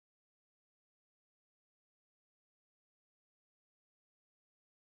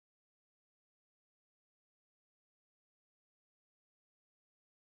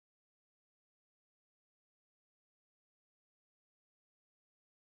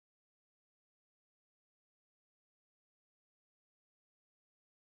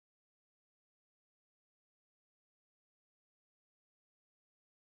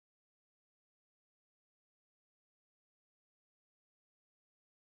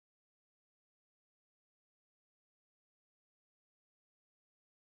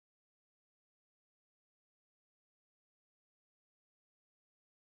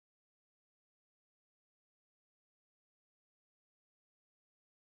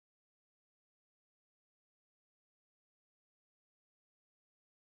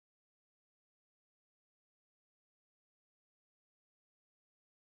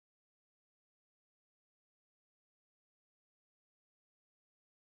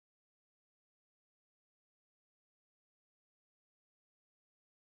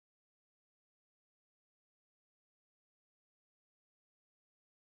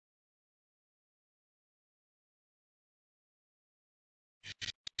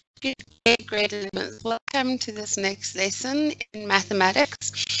grade 11th, welcome to this next lesson in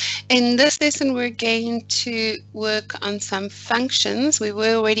mathematics. In this lesson, we're going to work on some functions. We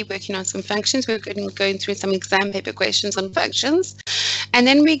were already working on some functions. We're going through some exam paper questions on functions. And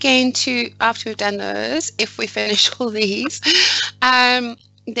then we're going to, after we've done those, if we finish all these,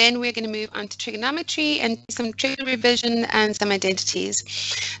 then we're going to move on to trigonometry and do some trig revision and some identities.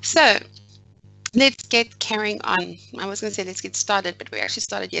 So let's get carrying on. I was going to say let's get started, but we actually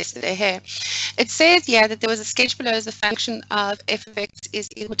started yesterday here. It says here that there was a sketch below as a function of f of x is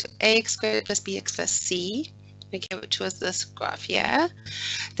equal to ax squared plus bx plus c, okay, which was this graph here.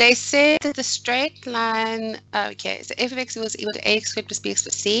 They said that the straight line, okay, so f of x was equal to ax squared plus bx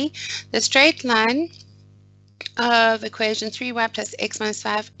plus c. The straight line of equation 3y plus x minus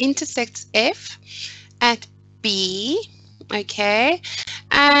 5 intersects f at b, okay,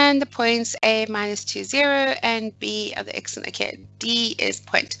 and the points a minus 2, 0, and b are the x, and okay, d is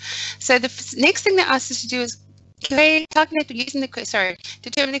point. So the next thing they asked us to do is calculate using the,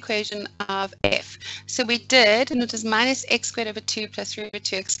 determine the equation of f. So we did, and it was minus x squared over 2 plus 3 over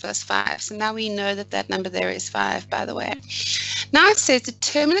 2x plus 5. So now we know that that number there is 5, by the way. Now it says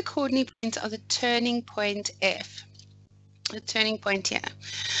determine the coordinate points of the turning point f. The turning point here.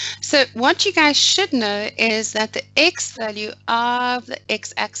 So what you guys should know is that the x value of the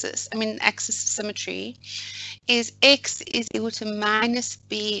x-axis, axis of symmetry, is x is equal to minus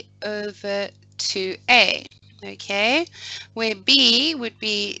b over 2a. Okay, where b would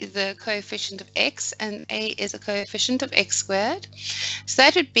be the coefficient of x and a is a coefficient of x squared. So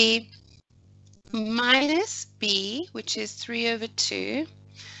that would be minus b, which is 3 over 2,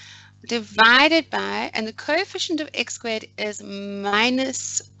 divided by, and the coefficient of x squared is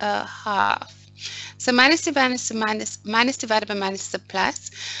minus a half. So minus divided by minus is a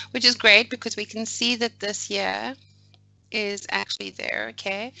plus, which is great because we can see that this here is actually there,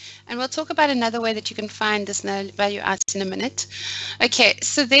 okay? And we'll talk about another way that you can find this value out in a minute. Okay,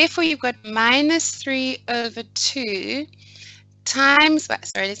 so therefore you've got minus 3 over 2 times by,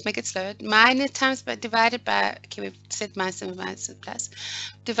 sorry, let's make it slow, minus times by divided by, okay, we've said minus and minus and plus,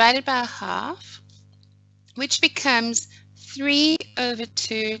 divided by a half, which becomes 3 over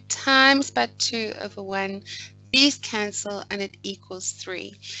 2 times by 2 over 1. These cancel and it equals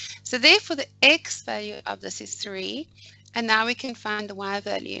 3. So therefore the x value of this is 3. And now we can find the y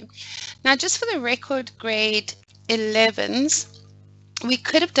value. Now just for the record grade 11s, we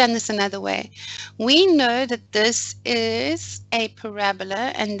could have done this another way. We know that this is a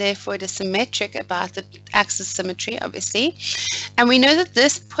parabola and therefore it is symmetric about the axis symmetry, obviously. And we know that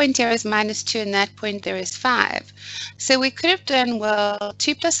this point here is minus 2 and that point there is 5. So we could have done, well,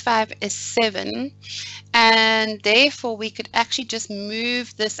 2 plus 5 is 7. And therefore we could actually just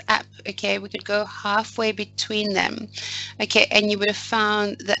move this up, okay? We could go halfway between them, okay? And you would have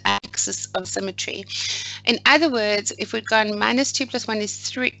found the axis of symmetry. In other words, if we'd gone minus 2 plus 1 is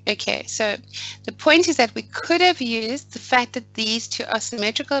 3, okay? So the point is that we could have used the fact that these two are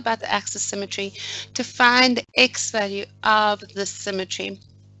symmetrical about the axis symmetry to find the x value of the symmetry.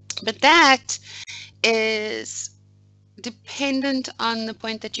 But that is dependent on the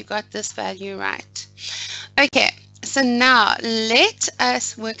point that you got this value right. Okay, so now let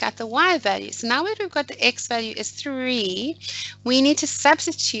us work out the y value. So now that we've got the x value is 3, we need to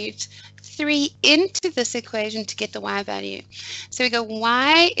substitute 3 into this equation to get the y value. So we go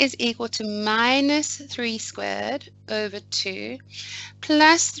y is equal to minus 3 squared over 2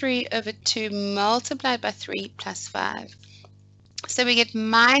 plus 3 over 2 multiplied by 3 plus 5. So we get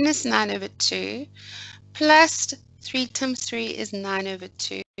minus 9 over 2 plus 3 times 3 is 9 over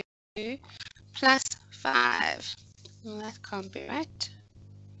 2 plus 5. Well, that can't be right.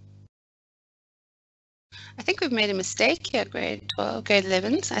 I think we've made a mistake here, grade 12, grade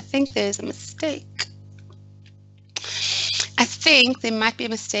 11s. I think there's a mistake. I think there might be a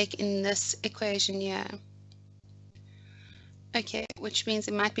mistake in this equation here. Okay, which means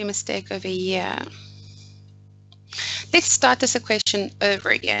there might be a mistake over here. Let's start this equation over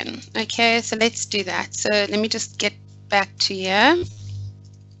again. Okay, so let's do that. So let me just get back to here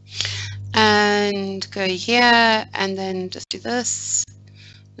and go here and then just do this.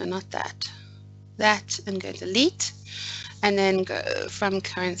 No, not that. That and go delete and then go from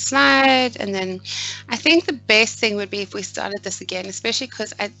current slide. And then I think the best thing would be if we started this again, especially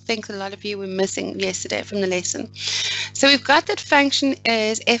because I think a lot of you were missing yesterday from the lesson. So we've got that function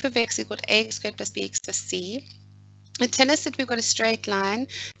is f of x equal to ax squared plus bx plus c. It tells us that we've got a straight line,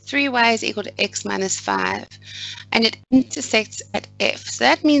 3y is equal to x minus 5, and it intersects at f. So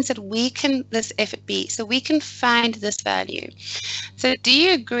that means that we can, this f at b, so we can find this value. So do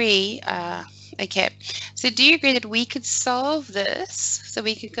you agree, Okay, so do you agree that we could solve this? So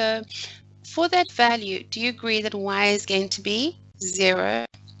we could go, for that value, do you agree that y is going to be 0?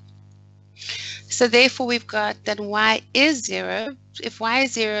 So therefore, we've got that y is 0. If y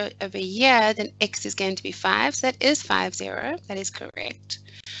is 0 over here, then x is going to be 5. So that is 5, 0. That is correct.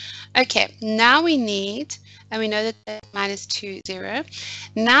 Okay, now we need, and we know that that's minus 2, 0.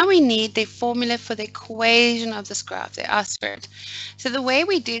 Now we need the formula for the equation of this graph. They asked for it. So the way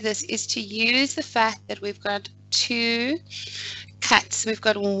we do this is to use the fact that we've got two cuts. We've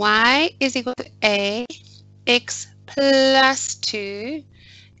got y is equal to a, x plus 2,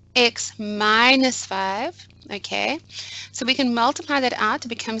 x minus 5. Okay, so we can multiply that out. It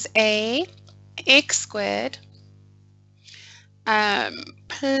becomes a x squared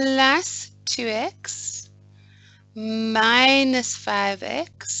plus 2x minus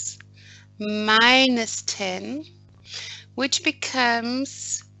 5x minus 10, which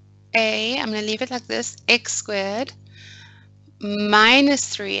becomes a, I'm going to leave it like this, x squared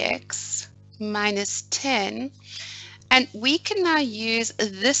minus 3x minus 10. And we can now use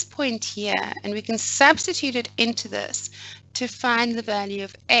this point here, and we can substitute it into this to find the value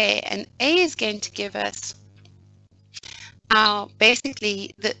of a. And a is going to give us our,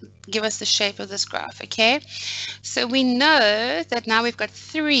 basically, give us the shape of this graph, okay? So we know that now we've got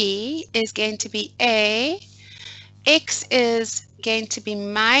 3 is going to be a, x is going to be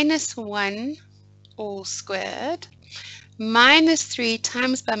minus 1 all squared, minus 3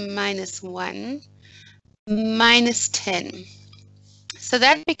 times by minus 1, minus 10. So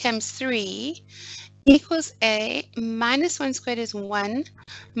that becomes 3 equals a, minus 1 squared is 1,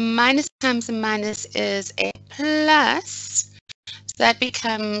 minus times a minus is a plus, so that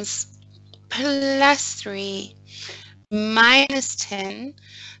becomes plus 3 minus 10.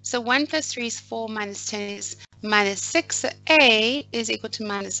 So 1 plus 3 is 4, minus 10 is minus 6, so a is equal to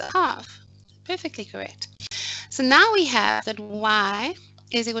minus a half. Perfectly correct. So now we have that y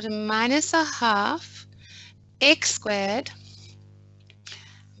is equal to minus a half x squared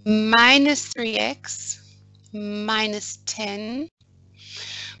minus 3x minus 10.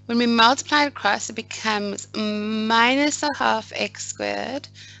 When we multiply it across, it becomes minus a half x squared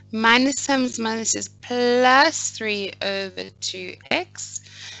minus times minus is plus 3 over 2x,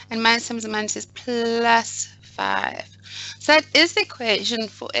 and minus times minus is plus 5. So that is the equation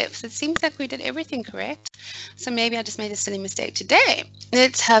for f. So it seems like we did everything correct. So maybe I just made a silly mistake today.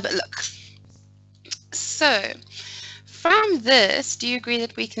 Let's have a look. So from this, do you agree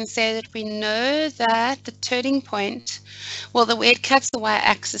that we can say that we know that the turning point, well, the way it cuts the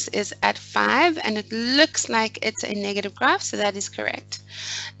y-axis is at 5, and it looks like it's a negative graph, so that is correct.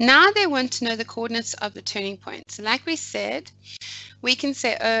 Now they want to know the coordinates of the turning point. So like we said, we can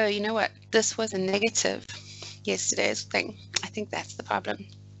say, oh, you know what, this was a negative yesterday's thing. I think that's the problem.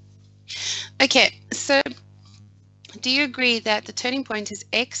 Okay, so do you agree that the turning point is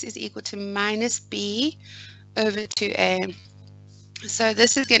x is equal to minus b over 2a? So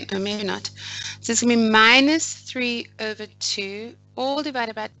this is going to, oh, maybe not. So it's going to be minus 3 over 2, all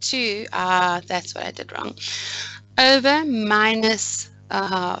divided by 2. Ah, that's what I did wrong. Over minus a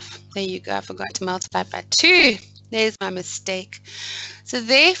half. There you go. I forgot to multiply by 2. There's my mistake. So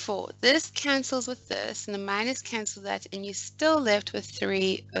therefore, this cancels with this, and the minus cancels that, and you're still left with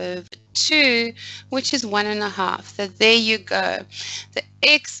 3 over 2, which is 1.5. So there you go. The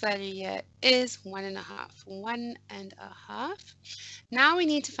x value here is 1.5. 1.5. Now we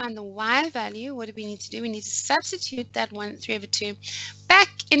need to find the y value. What do we need to do? We need to substitute that 3 over 2 back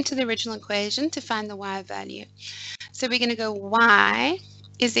into the original equation to find the y value. So we're going to go y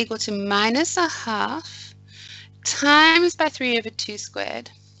is equal to minus a half times by 3 over 2 squared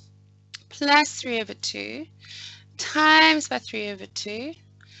plus 3 over 2 times by 3 over 2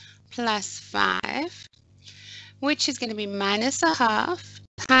 plus 5, which is going to be minus a half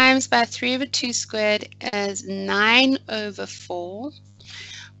times by 3 over 2 squared is 9 over 4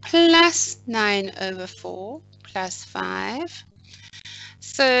 plus 9 over 4 plus 5.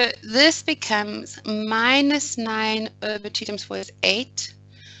 So this becomes minus 9 over 2 times 4 is 8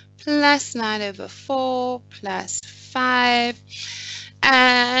 plus 9 over 4 plus 5.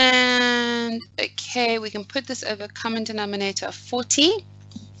 And okay, we can put this over common denominator of 40.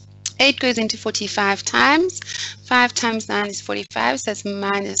 8 goes into 45 times. 5 times 9 is 45, so that's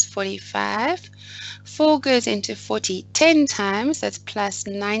minus 45. 4 goes into 40 10 times, that's plus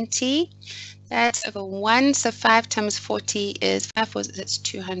 90. That's over 1, so 5 times 40 is 5 4, that's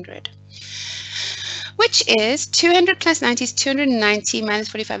 200. Which is 200 plus 90 is 290, minus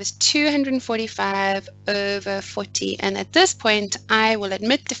 45 is 245 over 40. And at this point, I will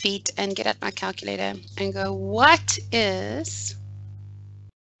admit defeat and get out my calculator and go, what is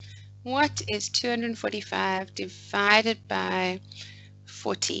What is 245 divided by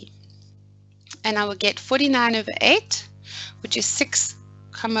 40? And I will get 49 over 8, which is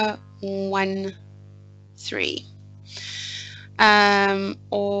 6,13.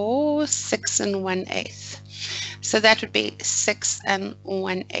 Or 6 1/8. So that would be 6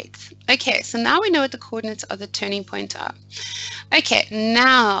 1/8. Okay, so now we know what the coordinates of the turning point are. Okay,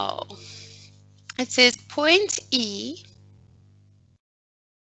 now it says point E.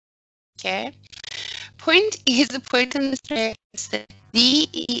 Okay, point E is the point on the straight line.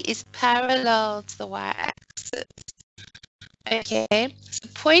 DE is parallel to the y-axis. Okay, so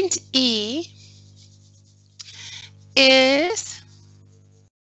point E is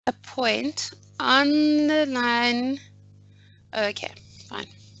a point on the line. Okay, fine.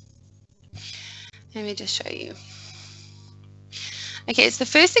 Let me just show you. Okay, so the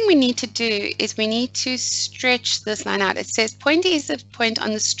first thing we need to do is we need to stretch this line out. It says point E is a point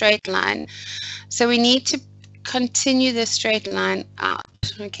on the straight line. So we need to continue the straight line out.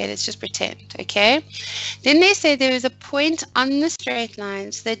 Okay, let's just pretend, okay? Then they say there is a point on the straight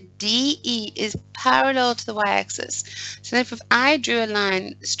line so that DE is parallel to the y-axis. So if I drew a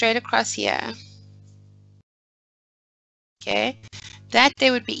line straight across here, okay, that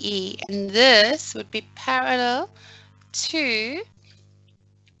there would be E, and this would be parallel to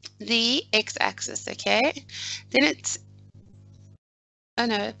the x-axis, okay? Then it's, oh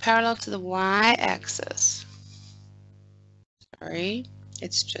no, parallel to the y-axis. Sorry,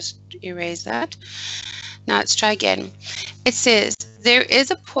 let's just erase that. Now let's try again. It says there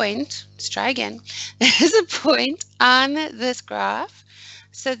is a point, let's try again. There is a point on this graph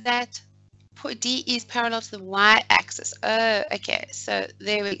so that D is parallel to the y-axis. Oh, okay, so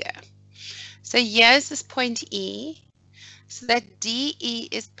there we go. So here's this point E, so that DE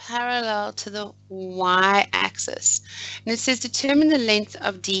is parallel to the y-axis. And it says determine the length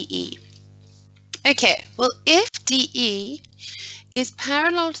of DE. Okay, well, if DE is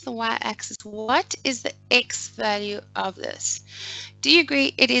parallel to the y-axis, what is the x value of this? Do you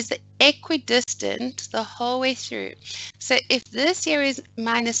agree it is equidistant the whole way through? So if this here is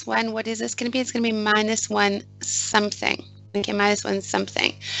 -1, what is this going to be? It's going to be -1 something. Okay, -1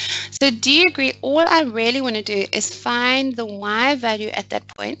 something. So do you agree all I really want to do is find the y value at that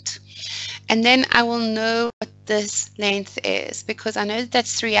point, and then I will know what this length is, because I know that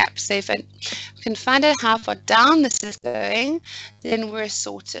that's 3 up. So if I can find out how far down this is going, then we're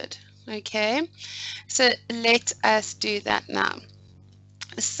sorted. Okay, so let us do that now.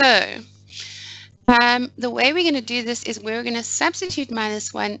 So the way we're going to do this is we're going to substitute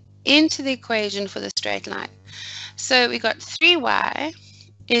 -1 into the equation for the straight line. So we got 3y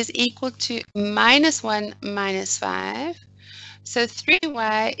is equal to -1 minus 5. So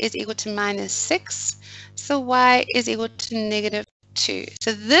 3y is equal to -6. So y is equal to -2.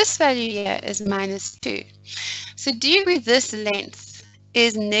 So this value here is -2. So do you agree this length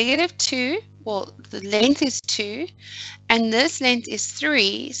is -2? Well, the length is 2, and this length is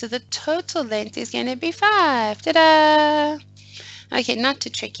 3. So the total length is going to be 5. Ta-da! Okay, not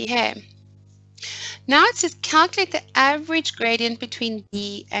too tricky, hey? Now it says calculate the average gradient between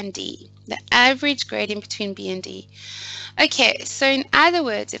B and D. The average gradient between B and D. Okay, so in other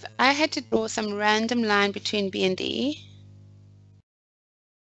words, if I had to draw some random line between B and D,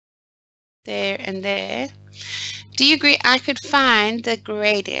 there and there, do you agree I could find the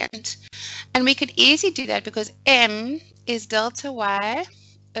gradient? And we could easily do that because M is delta y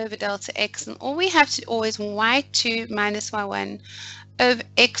over delta x, and all we have to always y2 minus y1 over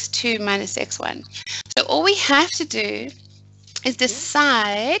x2 minus x1. So all we have to do is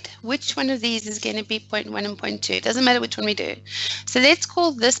decide which one of these is going to be point 1 and point 2. It doesn't matter which one we do. So let's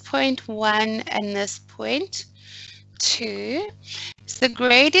call this point 1 and this point 2. So the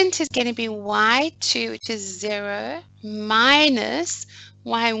gradient is going to be y2, which is 0, minus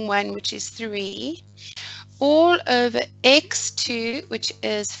y1, which is 3, all over x2, which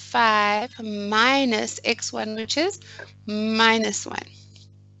is 5, minus x1, which is minus 1,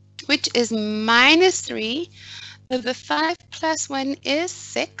 which is -3 over 5 plus 1 is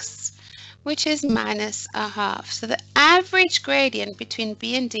 6, which is -0.5. So the average gradient between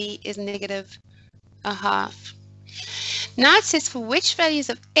B and D is -0.5. Now it says for which values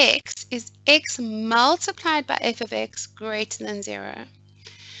of x is x multiplied by f of x greater than 0?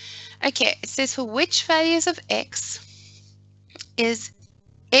 Okay, it says for which values of x is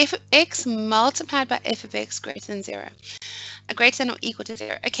f of x multiplied by f of x greater than 0? Greater than or equal to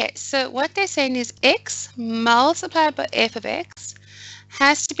 0. Okay, so what they're saying is x multiplied by f of x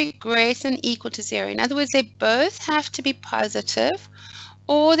has to be greater than or equal to 0. In other words, they both have to be positive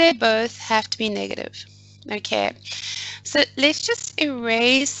or they both have to be negative. Okay, So let's just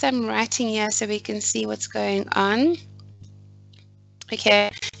erase some writing here so we can see what's going on.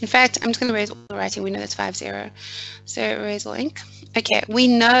 Okay, in fact, I'm just going to erase all the writing. We know that's 5, 0. So erase all ink. Okay, we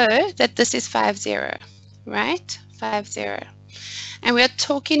know that this is 5, 0, right? 5, 0. And we are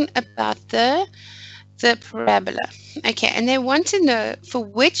talking about the parabola. Okay, and they want to know for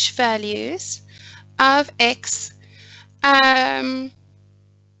which values of x,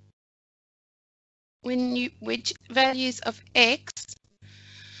 which values of x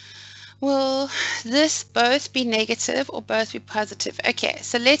will this both be negative or both be positive? Okay,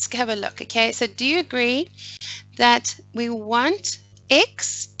 so let's have a look. Okay, so do you agree that we want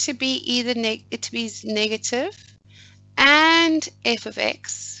x to be either negative and f of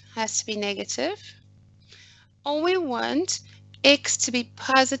x has to be negative, or we want x to be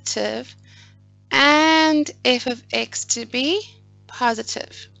positive and f of x to be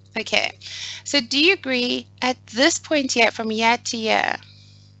positive? Okay, so do you agree at this point here, from year to year,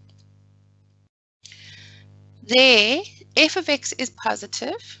 there f of x is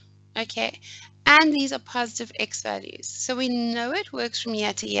positive, okay, and these are positive x values, so we know it works from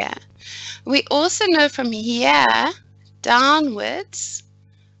year to year. We also know from here downwards,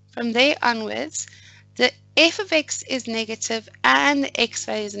 from there onwards, the f of x is negative and the x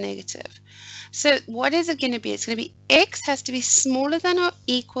value is negative. So what is it going to be? It's going to be x has to be smaller than or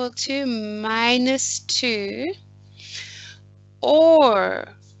equal to -2, or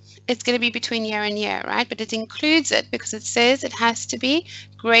it's going to be between year and year, right? But it includes it because it says it has to be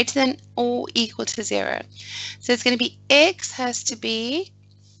greater than or equal to 0. So it's going to be x has to be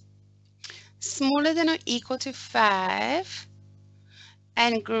smaller than or equal to 5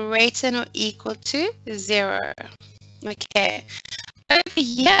 and greater than or equal to 0. Okay. Over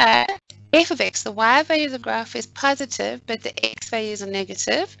here, f of x, the y value of the graph is positive, but the x values are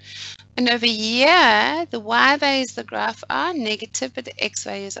negative. And over here, the y values of the graph are negative, but the x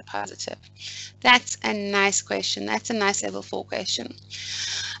values are positive. That's a nice question. That's a nice level 4 question.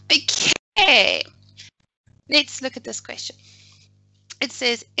 Okay, let's look at this question. It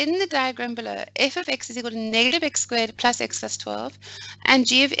says, in the diagram below, f of x is equal to negative x squared plus x plus 12, and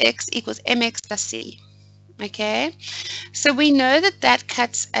g of x equals mx plus c. Okay, so we know that that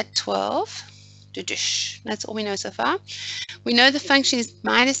cuts at 12. That's all we know so far. We know the function is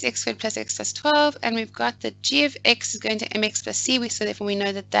minus x squared plus x plus 12, and we've got that g of x is going to mx plus c, so therefore we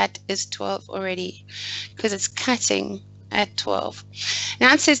know that that is 12 already, because it's cutting at 12.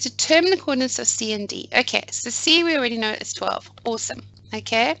 Now it says determine the coordinates of c and d. Okay, so c we already know is 12. Awesome.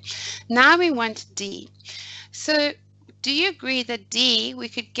 Okay, now we want d. So do you agree that d we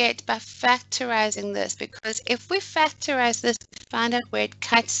could get by factorizing this? Because if we factorize this, we find out where it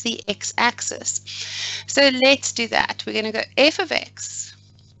cuts the x-axis. So let's do that. We're going to go f of x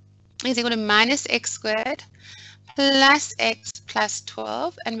is equal to minus x squared plus x plus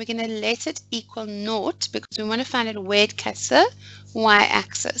 12, and we're going to let it equal 0 because we want to find out where it cuts the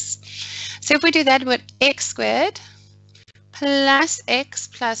y-axis. So if we do that, we've got x squared plus x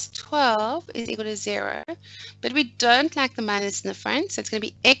plus 12 is equal to 0, but we don't like the minus in the front, so it's going to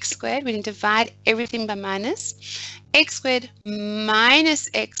be x squared. We're going to divide everything by minus. X squared minus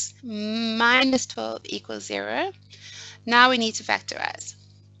x minus 12 equals 0. Now we need to factorize.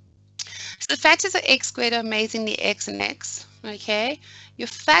 So the factors of x squared are amazingly x and x, okay? Your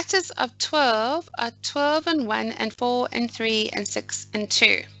factors of 12 are 12 and 1 and 4 and 3 and 6 and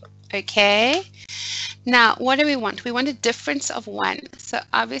 2, okay? Now, what do we want? We want a difference of 1. So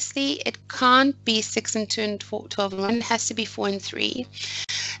obviously, it can't be 6 and 2 and 12 and 1. It has to be 4 and 3.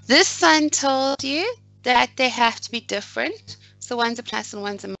 This sign told you that they have to be different. So one's a plus and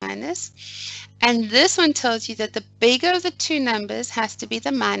one's a minus. And this one tells you that the bigger of the two numbers has to be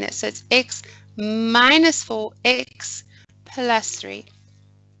the minus. So it's x minus 4, x plus 3.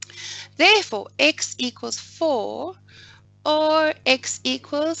 Therefore, x equals 4. Or x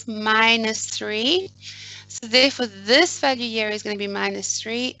equals minus 3. So therefore, this value here is going to be minus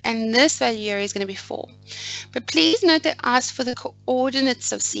 3, and this value here is going to be 4. But please note they asked for the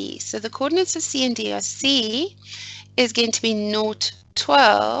coordinates of C. So the coordinates of C and D are C is going to be 0,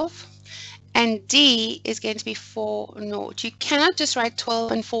 12, and D is going to be 4, 0. You cannot just write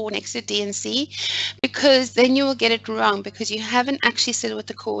 12 and 4 next to D and C, because then you will get it wrong, because you haven't actually said what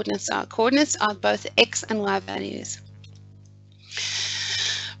the coordinates are. Coordinates are both x and y values.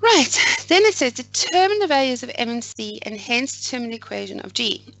 Right, then it says determine the values of m and c and hence determine the equation of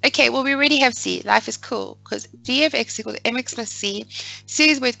g. Okay, well we already have c. Life is cool because g of x equals mx plus c. C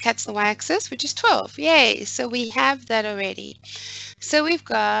is where it cuts the y-axis, which is 12. Yay, so we have that already. So we've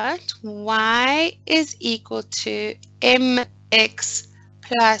got y is equal to mx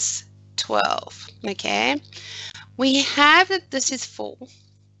plus 12. Okay, We have that this is 4.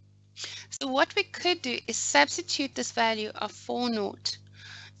 So what we could do is substitute this value of 4 naught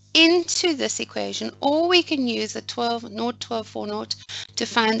into this equation, or we can use the 12 naught 12 4 naught to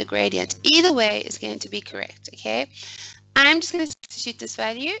find the gradient. Either way is going to be correct. Okay, I'm just going to substitute this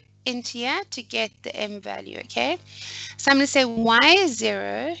value into here to get the m value. Okay, so I'm going to say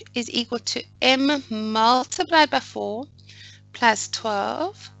y0 is equal to m multiplied by 4 plus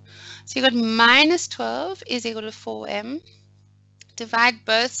 12. So you got minus 12 is equal to 4m. Divide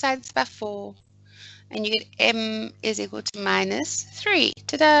both sides by 4, and you get m is equal to minus 3.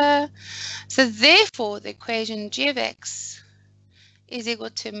 Ta-da! So therefore, the equation g of x is equal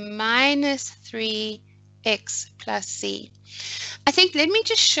to minus 3x plus c. I think let me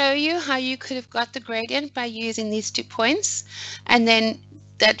just show you how you could have got the gradient by using these 2 points, and then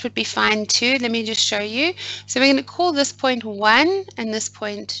that would be fine too. Let me just show you. So we're going to call this point 1 and this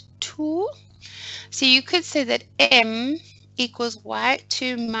point 2. So you could say that m equals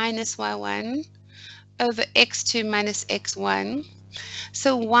y2 minus y1 over x2 minus x1.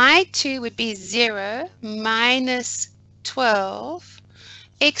 So y2 would be 0 minus 12.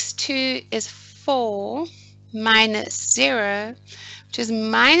 x2 is 4 minus 0, which is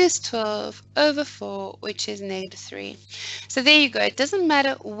minus 12 over 4, which is negative 3. So there you go. It doesn't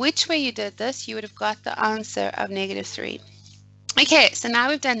matter which way you did this, you would have got the answer of negative 3. Okay, so now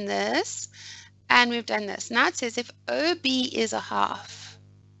we've done this and we've done this. Now it says if OB is a half.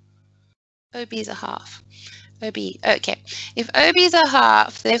 OB is a half. OB, okay. If OB is a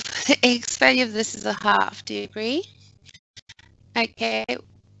half, therefore the x value of this is a half. Do you agree? Okay,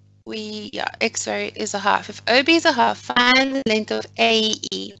 x value is a half. If OB is a half, find the length of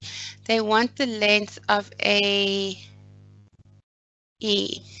AE. They want the length of AE.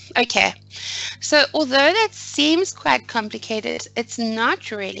 Okay, so although that seems quite complicated, it's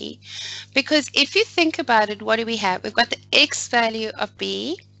not really, because if you think about it, what do we have? We've got the x value of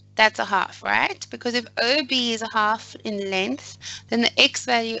B. That's a half, right? Because if OB is a half in length, then the x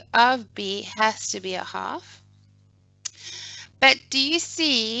value of B has to be a half. But do you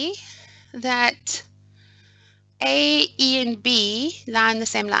see that A, E, and B lie on the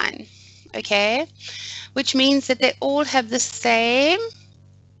same line? Okay, which means that they all have the same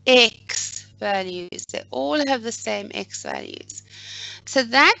x values. They all have the same x values. So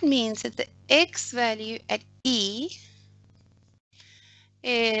that means that the x value at E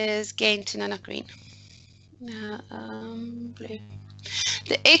is going to, no, not green, blue.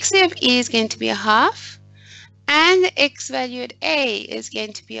 The x value of E is going to be a half, and the x value at A is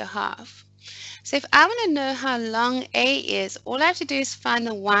going to be a half. So if I want to know how long A is, all I have to do is find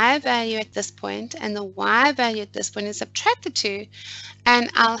the y value at this point and the y value at this point and subtract the two, and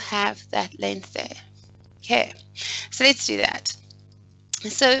I'll have that length there. Okay, so let's do that.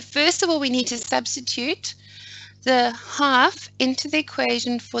 So first of all, we need to substitute the half into the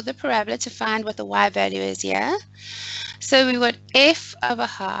equation for the parabola to find what the y value is here. So we got f of a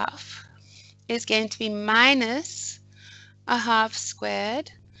half is going to be minus a half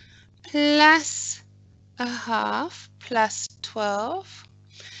squared plus a half plus 12,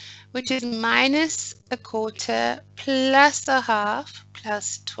 which is minus a quarter plus a half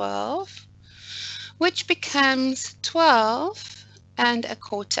plus 12, which becomes 12 and a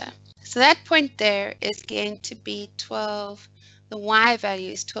quarter. So that point there is going to be 12. The y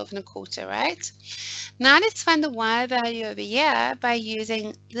value is 12 and a quarter, right? Now let's find the y value over here by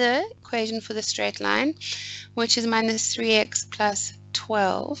using the equation for the straight line, which is minus 3x plus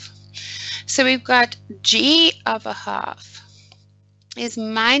 12. So we've got g of a half is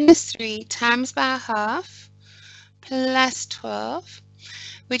minus 3 times by a half plus 12,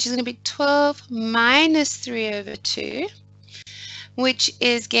 which is going to be 12 minus 3 over 2, which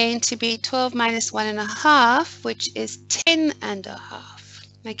is going to be 12 minus 1.5, which is 10.5.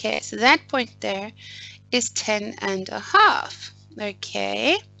 Okay, so that point there is 10.5.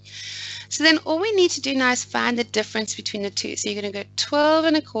 Okay, so then all we need to do now is find the difference between the two. So you're going to go 12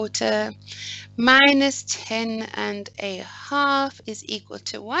 and a quarter minus 10.5 is equal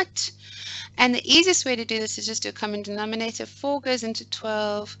to what? And the easiest way to do this is just do a common denominator. 4 goes into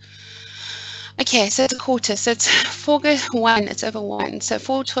 12. Okay, so it's a quarter. So it's 4 goes 1, it's over 1. So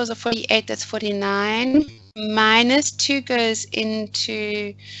 4 12s are 48, that's 49. Minus 2 goes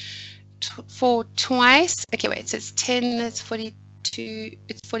into 4 twice. Okay, wait, so it's 10, that's 42,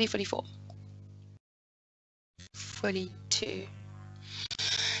 it's 44. 42.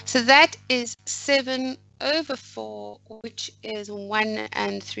 So that is 7 over 4, which is 1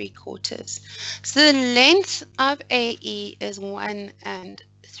 3/4. So the length of AE is 1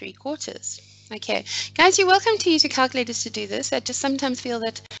 3/4. Okay, guys, you're welcome to use your calculators to do this. I just sometimes feel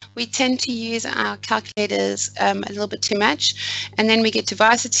that we tend to use our calculators a little bit too much. And then we get to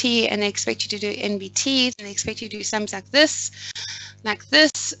varsity and they expect you to do NBTs and they expect you to do sums like this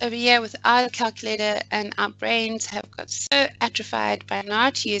over here without a calculator, and our brains have got so atrophied by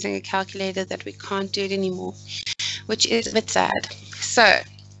not using a calculator that we can't do it anymore, which is a bit sad. So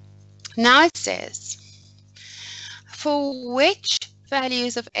now it says, for which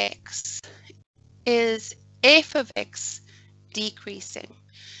values of x is f of x decreasing?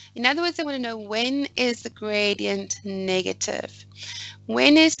 In other words, I want to know, when is the gradient negative?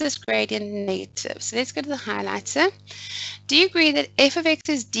 When is this gradient negative? So let's go to the highlighter. Do you agree that f of x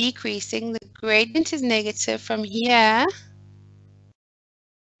is decreasing? The gradient is negative from here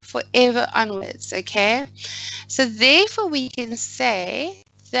forever onwards, okay? So therefore we can say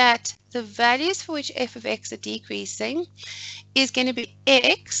that the values for which f of x are decreasing is going to be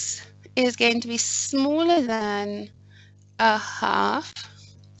x is going to be smaller than a half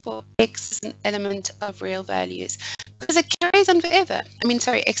for x is an element of real values, because it carries on forever. I mean,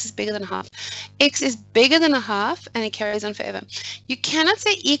 sorry, x is bigger than a half. X is bigger than a half and it carries on forever. You cannot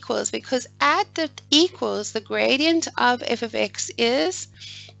say equals, because at the equals, the gradient of f of x is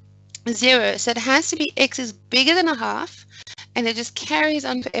 0. So it has to be x is bigger than a half and it just carries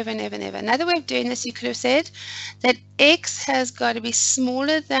on forever and ever and ever. Another way of doing this, you could have said that x has got to be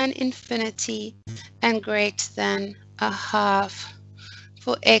smaller than infinity and greater than a half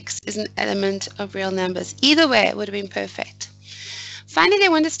for x is an element of real numbers. Either way, it would have been perfect. Finally, they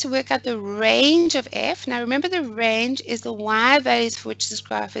want us to work out the range of f. Now remember, the range is the y values for which this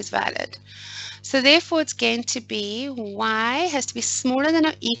graph is valid. So therefore, it's going to be y has to be smaller than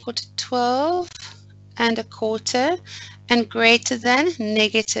or equal to 12 and a quarter and greater than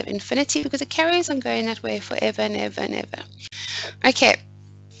negative infinity, because it carries on going that way forever and ever and ever. Okay,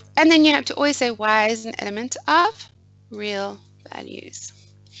 and then you have to always say y is an element of real values.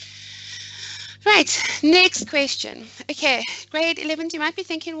 Right, next question. Okay, grade 11, you might be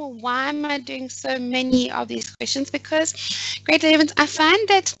thinking, well, why am I doing so many of these questions? Because grade 11, I find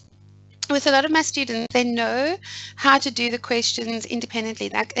that with a lot of my students, they know how to do the questions independently.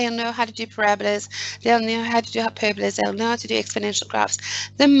 Like, they'll know how to do parabolas, they'll know how to do hyperbolas, they'll know how to do exponential graphs.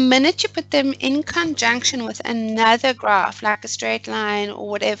 The minute you put them in conjunction with another graph, like a straight line or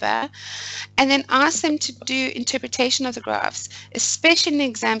whatever, and then ask them to do interpretation of the graphs, especially in an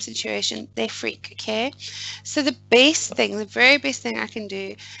exam situation, they freak, okay? So the best thing, the very best thing I can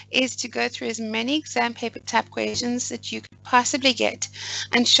do is to go through as many exam paper type questions that you could possibly get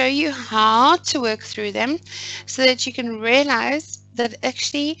and show you how to work through them so that you can realize that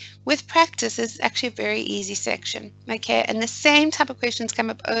actually with practice is actually a very easy section, okay? And the same type of questions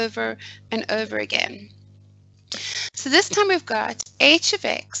come up over and over again. So this time we've got h of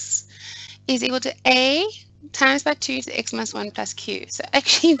x is equal to a times by 2 to the x minus 1 plus q. So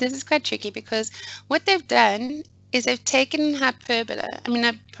actually this is quite tricky, because what they've done is they've taken hyperbola, an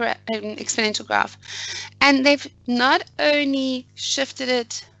exponential graph, and they've not only shifted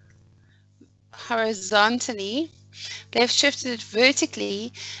it horizontally, they've shifted it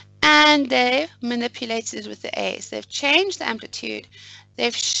vertically, and they've manipulated it with the a. So they've changed the amplitude,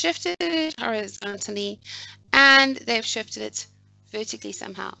 they've shifted it horizontally, and they've shifted it vertically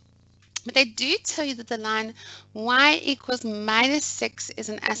somehow. But they do tell you that the line y equals minus 6 is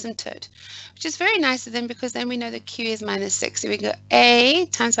an asymptote, which is very nice of them, because then we know that q is minus 6. So we go a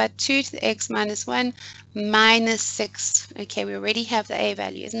times by 2 to the x minus 1 minus 6. Okay, we already have the a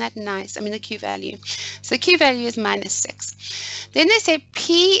value. Isn't that nice? The q value. So the q value is minus 6. Then they say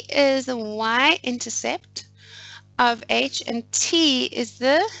p is the y-intercept of h and t is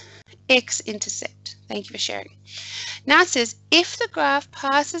the x-intercept. Thank you for sharing. Now it says, if the graph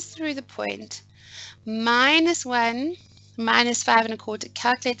passes through the point minus 1, minus 5 and a quarter,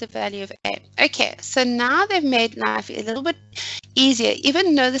 calculate the value of a. Okay, so now they've made life a little bit easier,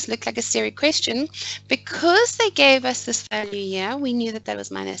 even though this looked like a silly question, because they gave us this value here. We knew that that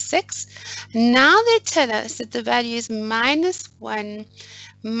was minus 6. Now they tell us that the value is minus 1,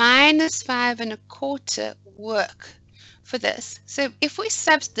 minus 5 and a quarter work for this. So if we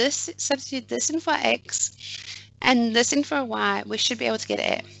substitute this in for x and this in for y, we should be able to get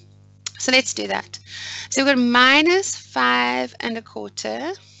a. So let's do that. So we've got minus 5 and a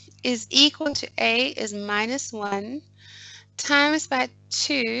quarter is equal to a is minus 1 times by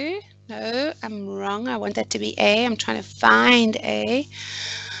 2. No, I'm wrong. I want that to be a. I'm trying to find a.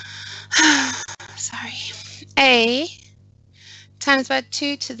 Sorry. A times by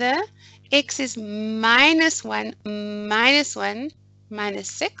 2 to the x is minus 1, minus 1,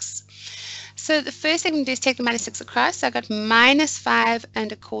 minus 6. So the first thing we do is take the minus 6 across. So I got minus 5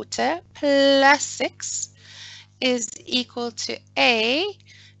 and a quarter plus 6 is equal to a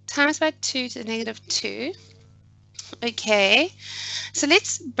times by 2 to the negative 2. Okay, so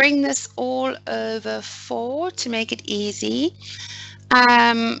let's bring this all over 4 to make it easy.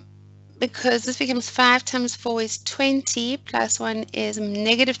 Because this becomes 5 times 4 is 20, plus 1 is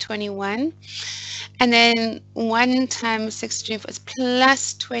negative 21. And then 1 times 6 to 24 is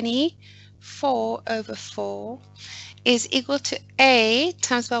plus 24 over 4 is equal to a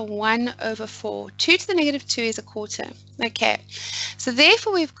times by 1 over 4. 2 to the negative 2 is a quarter. Okay, so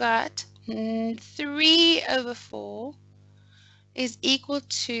therefore we've got 3 over 4 is equal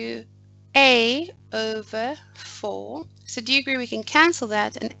to a over 4. So do you agree we can cancel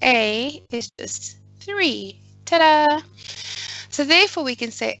that? And a is just 3. Ta-da! So therefore we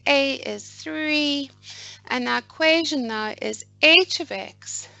can say a is 3. And our equation now is h of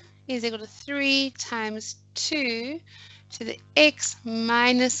x is equal to 3 times 2 to the x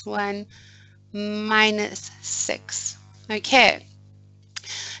minus 1 minus 6. Okay.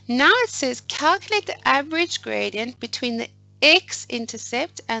 Now it says calculate the average gradient between the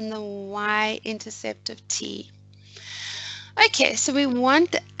x-intercept and the y-intercept of t. Okay, so we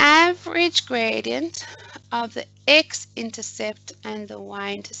want the average gradient of the x-intercept and the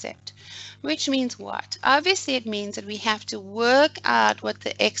y-intercept, which means what? Obviously, it means that we have to work out what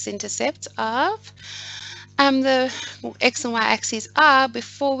the x-intercepts of the x and y axes are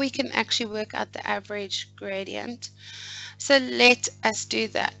before we can actually work out the average gradient. So let us do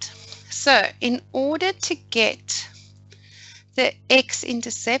that. So in order to get the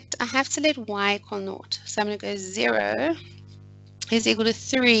x-intercept, I have to let y equal 0. So I'm going to go 0 is equal to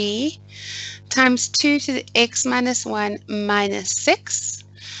 3 times 2 to the x minus 1 minus 6.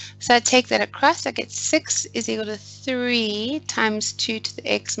 So I take that across, I get 6 is equal to 3 times 2 to the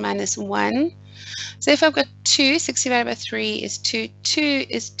x minus 1. So if I've got 2, 6 divided by 3 is 2. 2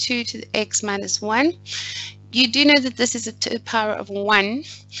 is 2 to the x minus 1. You do know that this is to the power of 1.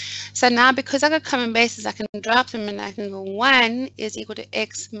 So now because I've got common bases, I can drop them and I can go 1 is equal to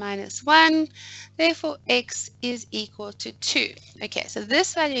x minus 1. Therefore, x is equal to 2. Okay, so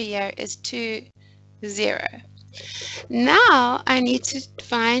this value here is 2, 0. Now I need to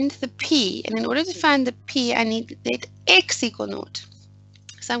find the p. And in order to find the p, I need to let x equal 0.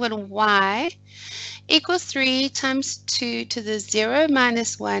 So I've got y equals 3 times 2 to the 0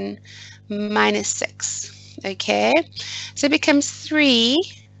 minus 1 minus 6. Okay, so it becomes 3,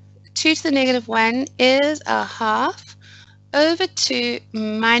 2 to the negative 1 is a half over 2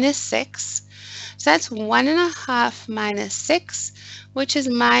 minus 6. So that's 1.5 minus 6, which is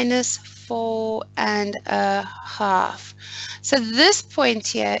minus 4.5. So this point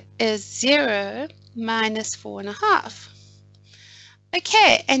here is 0 minus 4.5.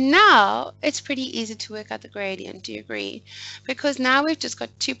 Okay, and now it's pretty easy to work out the gradient, do you agree? Because now we've just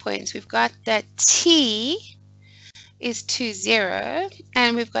got 2 points. We've got that t is 2, 0,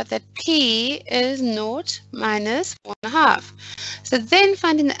 and we've got that p is 0 minus 4.5. So then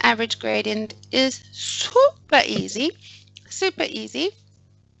finding the average gradient is super easy, super easy.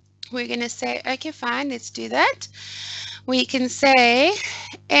 We're going to say, okay, fine, let's do that. We can say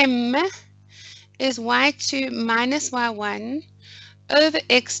m is y2 minus y1 over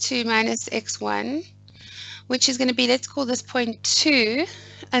x2 minus x1, which is going to be, let's call this point 2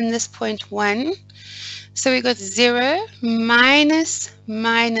 and this point 1. So we got 0 minus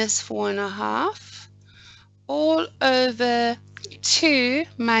 4.5 all over 2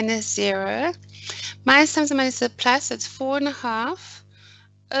 minus 0. Minus times the minus is a plus, so it's 4.5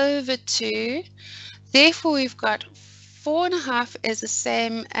 over 2. Therefore, we've got 4.5 is the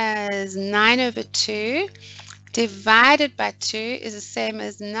same as 9 over 2. Divided by 2 is the same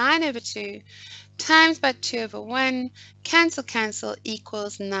as 9 over 2 times by 2 over 1, cancel, cancel,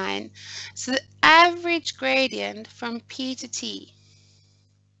 equals 9. So the average gradient from P to T,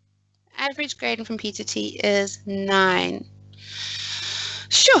 is 9.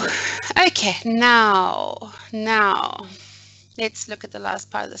 Sure. Okay, now, let's look at the last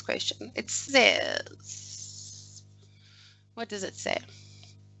part of this question. It says, what does it say?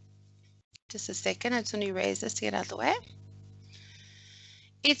 Just a second, I just want to erase this to get out of the way.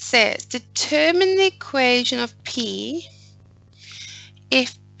 It says, determine the equation of P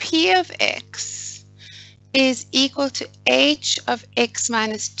if P of x is equal to h of x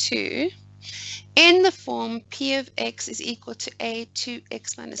minus 2 in the form P of x is equal to a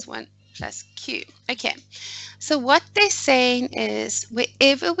 2x minus 1 plus q. Okay, so what they're saying is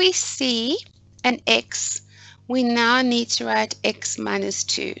wherever we see an x, we now need to write x minus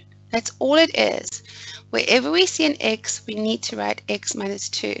 2. That's all it is. Wherever we see an x, we need to write x minus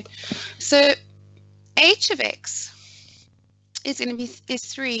 2. So h of x is going to be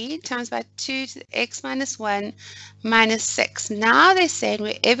 3 times by 2 to the x minus 1 minus 6. Now they're saying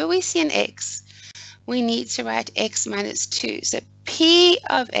wherever we see an x, we need to write x minus 2. So p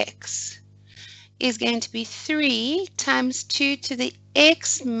of x is going to be 3 times 2 to the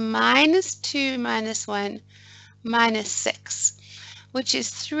x minus 2 minus 1 minus 6, which is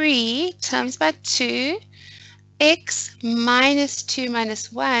 3 times by 2, x minus 2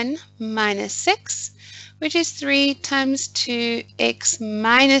 minus 1 minus 6, which is 3 times 2, x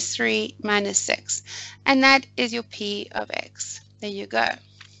minus 3 minus 6. And that is your p of x. There you go.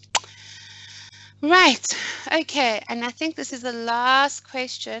 Right, okay, and I think this is the last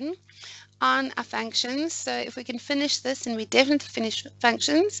question on our functions. So if we can finish this, and we definitely finish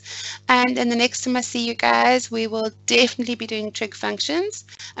functions, and then the next time I see you guys, we will definitely be doing trig functions,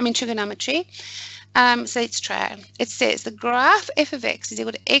 trigonometry. So let's try. It says the graph f of x is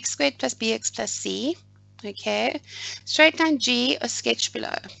equal to x squared plus bx plus c. Okay, straight line G or sketch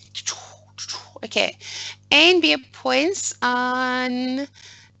below. Okay, A and B are points on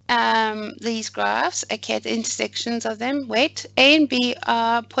these graphs. Okay, the intersections of them. Wait, A and B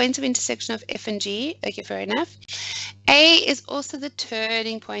are points of intersection of f and G. Okay, fair enough. A is also the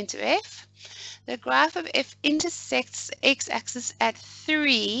turning point of f. The graph of f intersects the x-axis at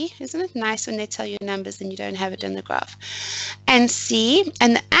 3. Isn't it nice when they tell you numbers and you don't have it in the graph? And C,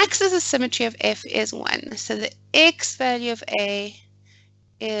 and the axis of symmetry of f is 1. So the x value of A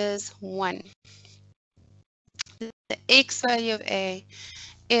is 1. The x value of A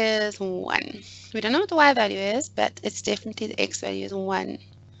is 1. We don't know what the y value is, but it's definitely the x value is 1.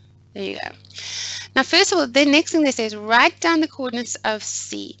 There you go. Now, first of all, the next thing they say is write down the coordinates of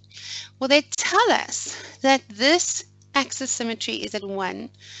C. Well, they tell us that this axis symmetry is at 1.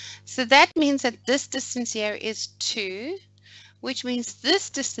 So that means that this distance here is 2, which means this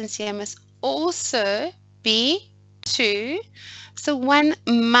distance here must also be 2. So 1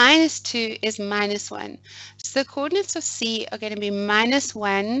 minus 2 is minus 1. So the coordinates of C are going to be minus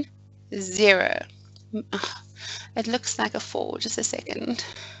 1, 0. It looks like a 4. Just a second.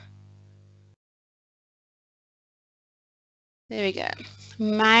 There we go.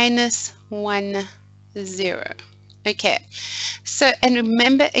 Minus 1, 0. Okay. So, and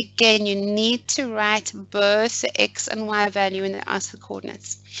remember again, you need to write both the x and y value when they ask the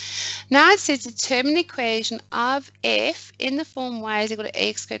coordinates. Now it says determine the equation of f in the form y is equal to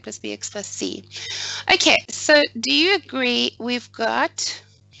ax squared plus bx plus c. Okay, so do you agree we've got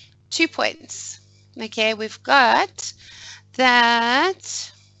 2 points? Okay, we've got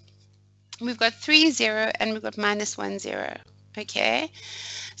that, we've got 3, 0, and we've got minus 1, 0. Okay,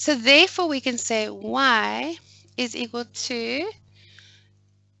 so therefore we can say y is equal to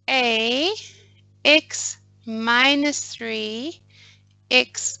a x minus 3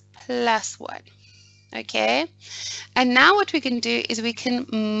 x plus 1. Okay, and now what we can do is we can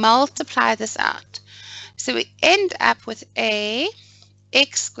multiply this out. So we end up with a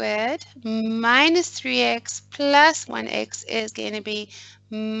x squared minus 3x plus 1x is going to be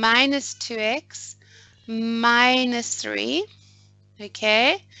minus 2x minus 3.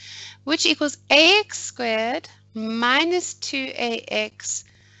 Okay, which equals ax squared minus 2ax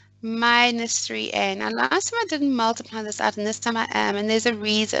minus 3a. Now last time I didn't multiply this out and this time I am, and there's a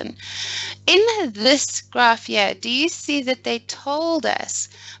reason. In this graph here, do you see that they told us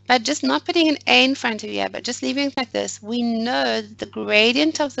by just not putting an a in front of here, but just leaving it like this, we know that the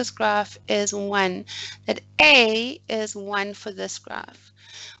gradient of this graph is 1, that a is 1 for this graph.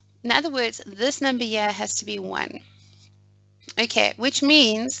 In other words, this number here has to be 1. Okay, which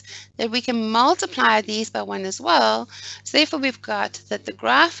means that we can multiply these by 1 as well. So therefore we've got that the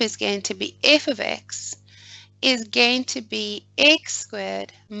graph is going to be f of x is going to be x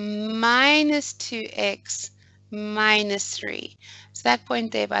squared minus 2x minus 3. So that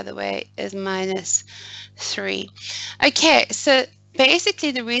point there, by the way, is minus 3. Okay, so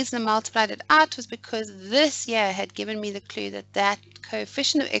basically the reason I multiplied it out was because this here had given me the clue that that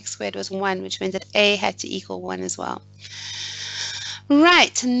coefficient of x squared was 1, which meant that a had to equal 1 as well.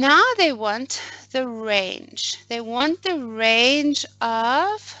 Right, now they want the range. They want the range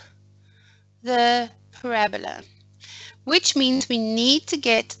of the parabola, which means we need to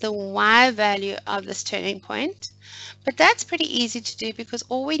get the y value of this turning point. But that's pretty easy to do because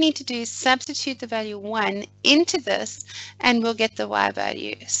all we need to do is substitute the value 1 into this and we'll get the y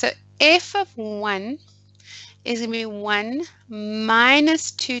value. So f of 1 is going to be 1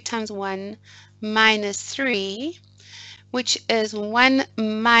 minus 2 times 1 minus 3, which is 1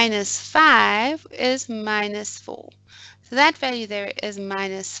 minus 5 is minus 4. So that value there is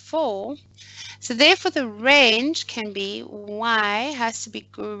minus 4. So therefore the range can be y has to be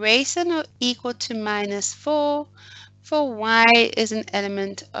greater than or equal to minus 4 for y is an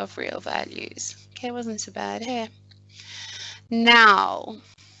element of real values. Okay, it wasn't so bad. Hey. Now,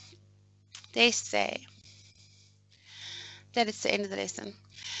 they say that it's the end of the lesson.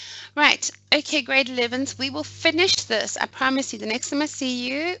 Right, okay, grade 11s, we will finish this. I promise you, the next time I see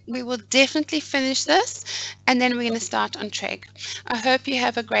you, we will definitely finish this, and then we're going to start on Trig. I hope you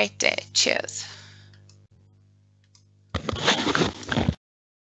have a great day. Cheers.